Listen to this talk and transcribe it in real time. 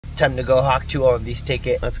time to go hawk 2 of these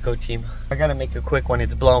tickets. Let's go, team. I gotta make a quick one.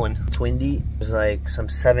 It's blowing. Twindy. There's like some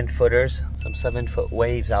 7-footers, some 7-foot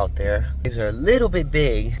waves out there. Waves are a little bit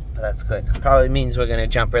big, but that's good. Probably means we're gonna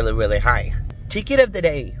jump really, really high. Ticket of the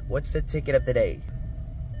day. What's the ticket of the day?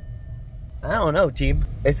 I don't know, team.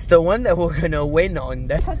 It's the one that we're gonna win on.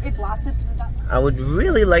 Because it blasted through that. I would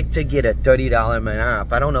really like to get a $30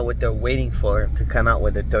 Monop. I don't know what they're waiting for to come out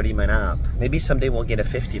with a 30 Monop. Maybe someday we'll get a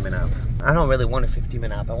 50 Monop. I don't really want a 50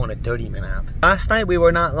 Monop. I want a 30 Monop. Last night we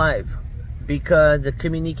were not live because the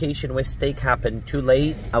communication with Stake happened too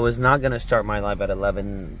late. I was not gonna start my live at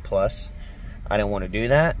 11 plus. I didn't want to do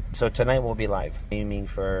that. So tonight we'll be live. Aiming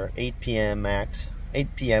for 8 p.m. max.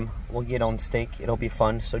 8 p.m. We'll get on Stake. It'll be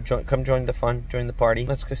fun. So come join the fun, join the party.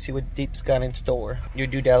 Let's go see what Deep's got in store. Your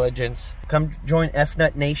due diligence. Come join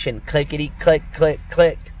FNut Nation. Clickety click, click,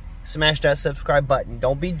 click. Smash that subscribe button.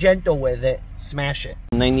 Don't be gentle with it. Smash it.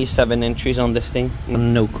 97 entries on this thing.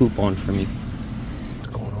 No coupon for me. What's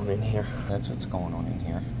going on in here? That's what's going on in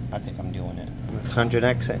here. I think I'm doing it. That's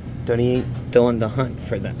 100x at 38. Still on the hunt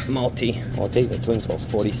for that multi. I'll take the twinkles.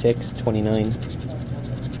 46, 29.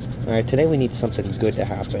 Alright, today we need something good to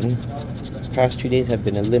happen. Past 2 days have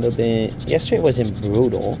been a little bit... Yesterday wasn't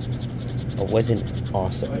brutal, but wasn't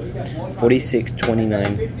awesome. 46,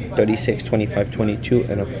 29, 36, 25, 22,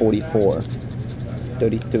 and a 44.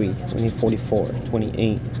 33, we need 44,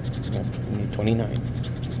 28, we need 29.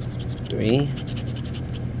 3,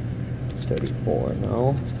 34,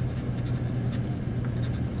 no.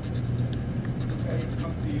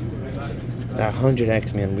 That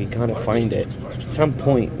 100x, man, we gotta find it. At some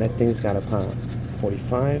point, that thing's gotta pop.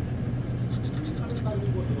 45.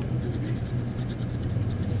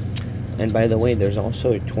 And by the way, there's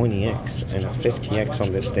also a 20x and a 50x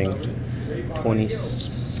on this thing.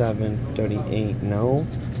 27, 38, no.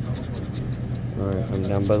 Alright, I'm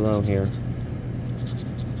down below here.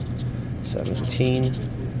 17.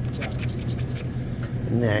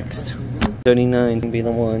 Next. 39 can be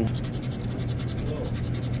the one.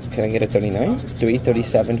 Can I get a 39? 3,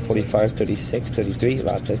 37, 45, 36, 33.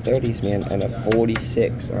 Lots of 30s, man. And a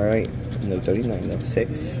 46. Alright. No 39, no.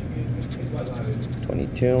 6.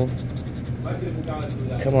 22.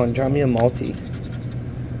 Come on, draw me a multi.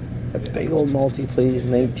 A big old multi, please.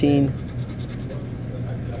 19.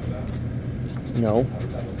 No.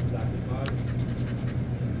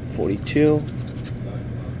 42.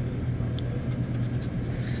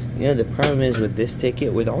 You know, the problem is with this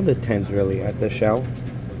ticket, with all the 10s really at the shelf,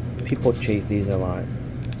 people chase these a lot.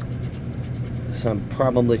 So I'm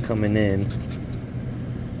probably coming in.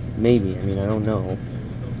 Maybe, I mean, I don't know.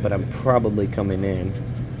 But I'm probably coming in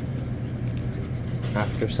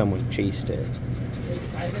after someone chased it.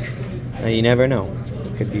 Now, you never know.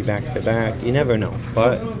 It could be back to back. You never know.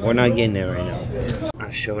 But we're not getting there right now.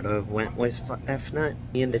 I should have went with FNut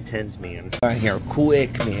in the 10s, man. Right here,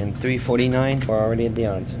 quick, man. 349. We're already at the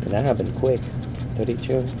odds. That happened quick.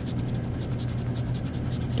 32.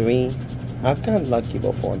 3. I've gotten lucky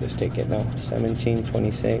before this ticket though. 17,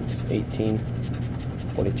 26, 18,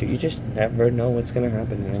 42. You just never know what's gonna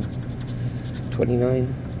happen, man. 29,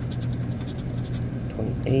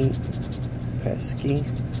 28, pesky.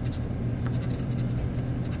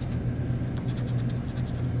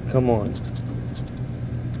 Come on.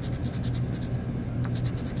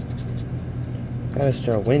 Gotta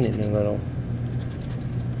start winning a little.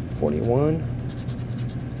 41.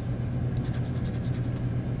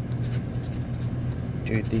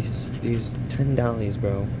 Dude, these $10,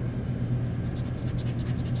 bro.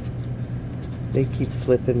 They keep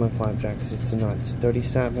flipping my flapjacks. It's nuts.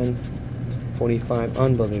 37, 45.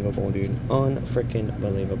 Unbelievable, dude. Unfreaking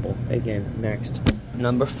believable. Again, next.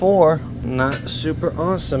 Number 4. Not super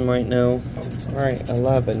awesome right now. Alright,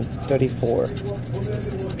 11, 34,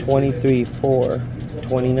 23, 4,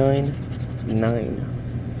 29, 9.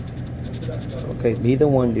 Okay, be the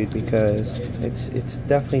one, dude, because it's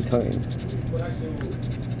definitely time.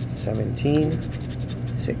 17,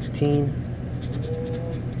 16.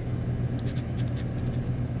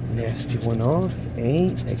 Nasty one off.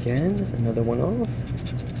 8 again. Another one off.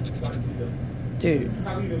 Dude.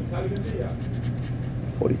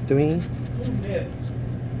 43.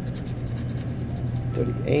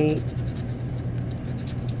 38.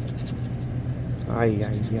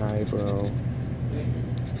 Ay, bro.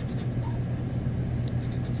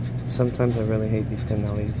 Sometimes I really hate these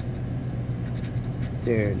 $10.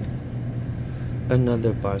 Dude.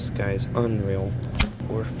 Another bust, guys. Unreal.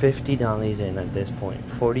 We're $50 in at this point.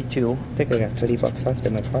 42. I think I got 30 bucks left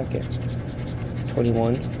in my pocket.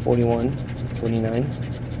 21, 41, 29,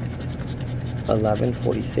 11,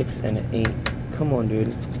 46, and an 8. Come on,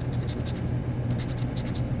 dude.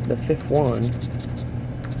 The 5th one.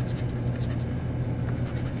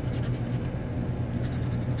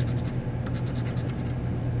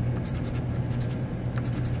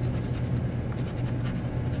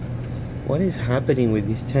 What is happening with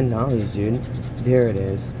these $10, dude? There it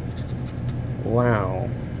is. Wow.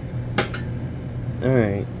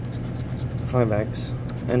 Alright. 5x.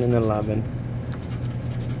 And an 11.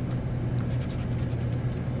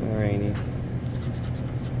 Alrighty.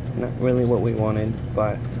 Not really what we wanted,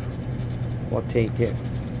 but we'll take it.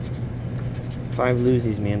 5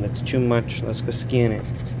 losies, man. That's too much. Let's go scan it.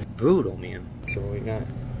 Brutal, man. So what we got?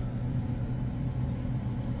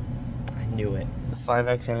 I knew it.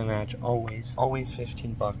 5x in a match, always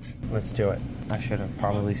 15 bucks. Let's do it. I should have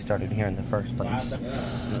probably started here in the first place.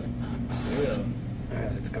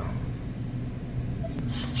 Alright, let's go.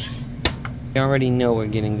 You already know we're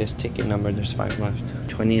getting this ticket number. There's 5 left.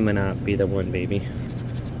 20 minute, be the one, baby.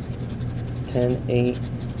 10, 8,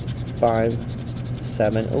 5,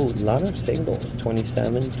 7. Oh, a lot of singles.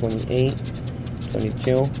 27, 28,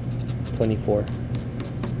 22, 24.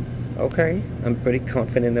 Okay, I'm pretty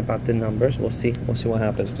confident about the numbers. We'll see what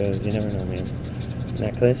happens, because you never know, man.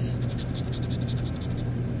 Necklace.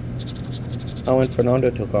 Oh, and Fernando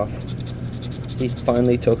took off. He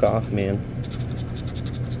finally took off, man.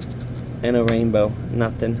 And a rainbow,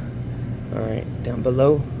 nothing. Alright, down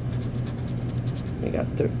below we got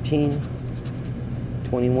 13,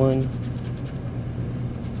 21.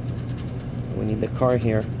 We need the car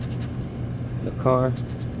here. The car,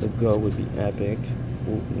 the go would be epic.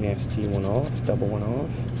 Ooh, nasty one off, double one off.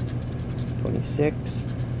 26.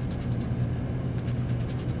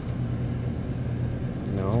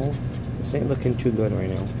 No, this ain't looking too good right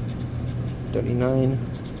now. 39.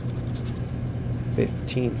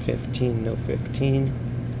 15, 15, no 15.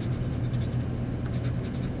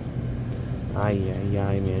 Ay,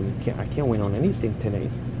 man. I can't win on anything today.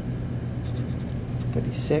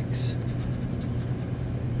 36.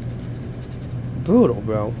 Brutal,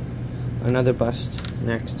 bro. Another bust.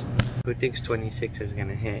 Next. Who thinks 26 is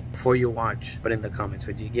gonna hit? Before you watch, put in the comments,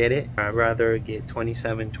 would you get it? I'd rather get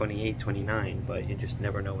 27, 28, 29, but you just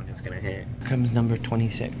never know when it's gonna hit. Here comes number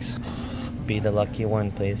 26. Be the lucky one,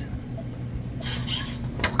 please.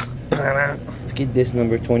 Let's get this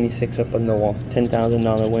number 26 up on the wall.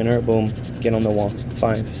 $10,000 winner. Boom. Get on the wall.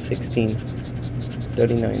 5, 16,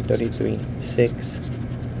 39, 33, 6,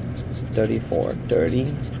 34, 30,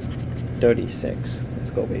 36. Let's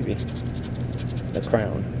go, baby. The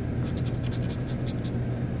crown.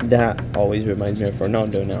 That always reminds me of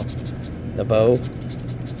Fernando now. The bow.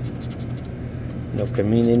 No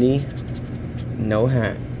community. No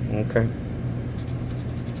hat. Okay.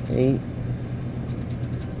 8.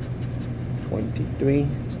 23.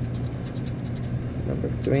 Number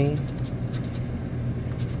 3.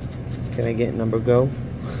 Can I get number go?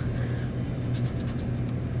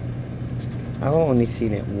 I've only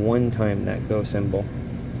seen it one time, that go symbol.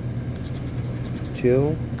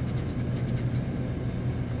 2.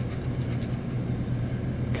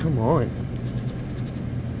 Come on.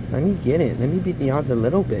 Let me get it. Let me beat the odds a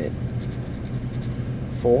little bit.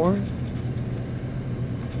 4.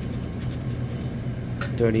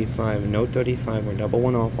 35. No 35. We're double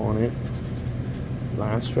one off on it.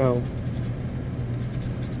 Last row.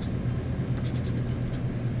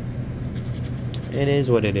 It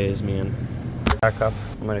is what it is, man. Back up.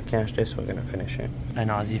 I'm gonna cash this. We're gonna finish it. An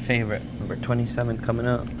Aussie favorite. Number 27 coming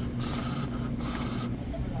up.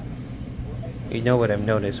 You know what I've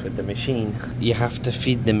noticed with the machine? You have to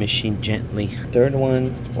feed the machine gently. Third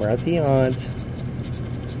one. We're at the odds.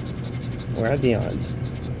 We're at the odds.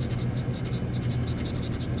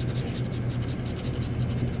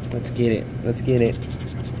 Let's get it. Let's get it.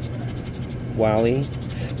 Wowie.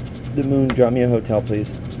 The moon, drop me a hotel, please.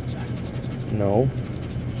 No.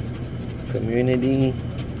 Community.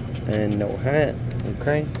 And no hat.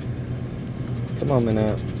 Okay. Come on,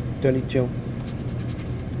 man. 32.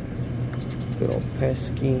 Good old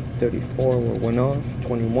pesky. 34. We're one off.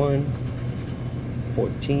 21.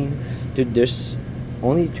 14. Dude, there's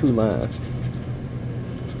only 2 left.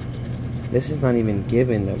 This is not even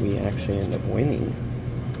given that we actually end up winning.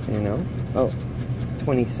 You know? Oh,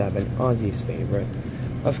 27. Aussie's favorite.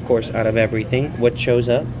 Of course, out of everything, what shows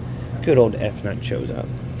up? Good old F-Nut shows up.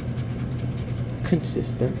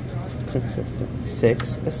 Consistent. Consistent.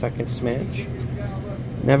 6. A second smash.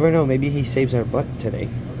 Never know. Maybe he saves our butt today.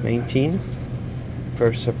 19.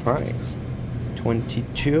 First surprise.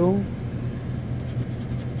 22.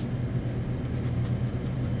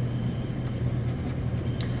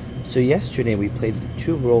 So yesterday we played the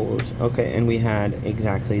 2 rolls, okay, and we had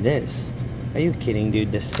exactly this. Are you kidding,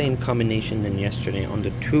 dude? The same combination than yesterday on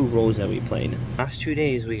the 2 rolls that we played. Last 2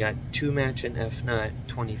 days we got 2 match and F-Nut,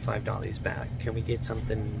 $25 back. Can we get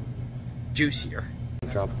something juicier?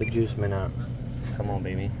 Drop the juice man out. Come on,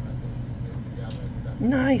 baby.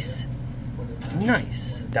 Nice!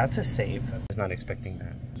 Nice. That's a save. I was not expecting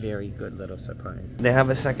that. Very good little surprise. They have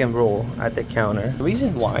a second roll at the counter. The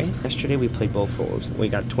reason why, yesterday we played both rolls. We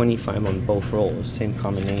got 25 on both rolls, same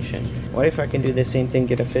combination. What if I can do the same thing,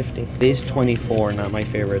 get a 50? It is 24, not my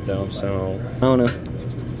favorite though, so I don't know.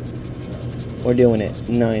 We're doing it.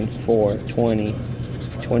 9, 4, 20,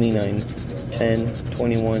 29, 10,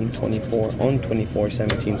 21, 24, on 24,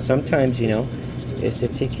 17. Sometimes, you know, it's the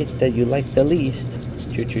ticket that you like the least.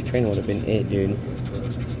 Choo Choo Train would have been it, dude.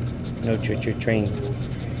 No Choo Choo Train.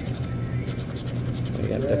 We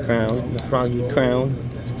got the crown, the froggy crown.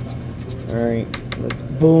 Alright, let's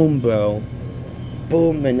boom, bro.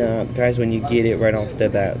 Booming up. Guys, when you get it right off the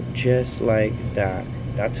bat, just like that.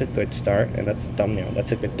 That's a good start, and that's a thumbnail.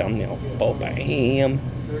 That's a good thumbnail. Oh, bam.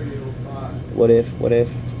 What if? What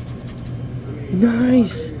if?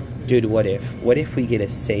 Nice! Dude, what if? What if we get a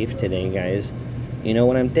save today, guys? You know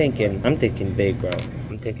what I'm thinking? I'm thinking big, bro.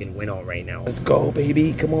 I'm thinking win all right now. Let's go,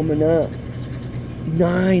 baby. Come on, man up.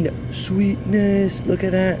 9. Sweetness. Look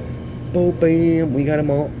at that. Oh, bam. We got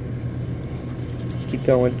them all. Keep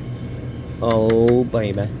going. Oh,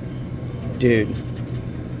 baby. Dude.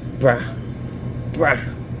 Bruh.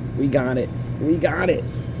 Bruh. We got it. We got it.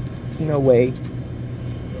 No way.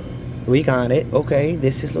 We got it. Okay.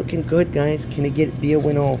 This is looking good, guys. Can it be a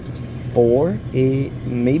win all? 4? It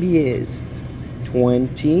maybe is.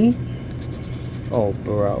 20. Oh,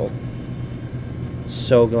 bro.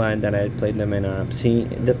 So glad that I played them in up. See,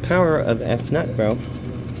 the power of F nut, bro.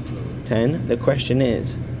 10. The question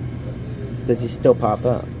is, does he still pop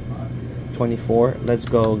up? 24. Let's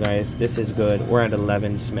go, guys. This is good. We're at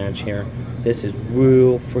 11 smash here. This is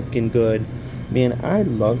real freaking good. Man, I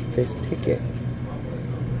love this ticket.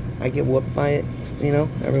 I get whooped by it, you know,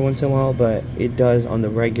 every once in a while, but it does on the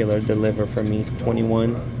regular deliver for me.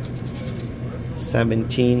 21.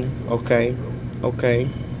 17. Okay. Okay.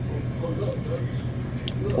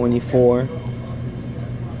 24.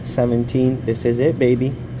 17. This is it,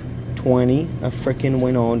 baby. 20. A freaking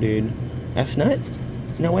win all, dude. F nut?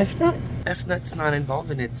 No F nut? F nut's not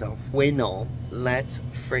involving itself. Win all. Let's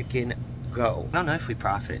freaking go. I don't know if we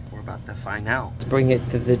profit. We're about to find out. Let's bring it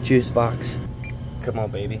to the juice box. Come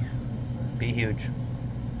on, baby. Be huge.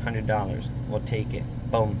 $100. We'll take it.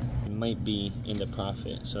 Boom. It might be in the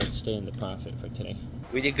profit, so let's stay in the profit for today.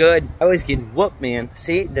 We did good. I was getting whooped, man.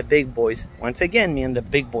 See, the big boys. Once again, man, the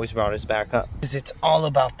big boys brought us back up. Because it's all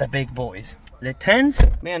about the big boys. The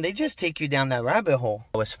 10s, man, they just take you down that rabbit hole.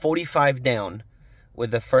 I was 45 down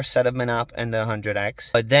with the first set of Manop and the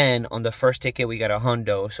 100X. But then, on the first ticket, we got a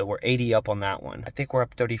hundo, so we're 80 up on that one. I think we're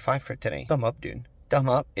up 35 for today. Thumb up, dude. Thumb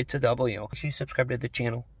up. It's a W. Make sure you subscribe to the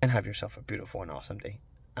channel and have yourself a beautiful and awesome day.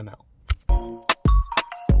 I'm out.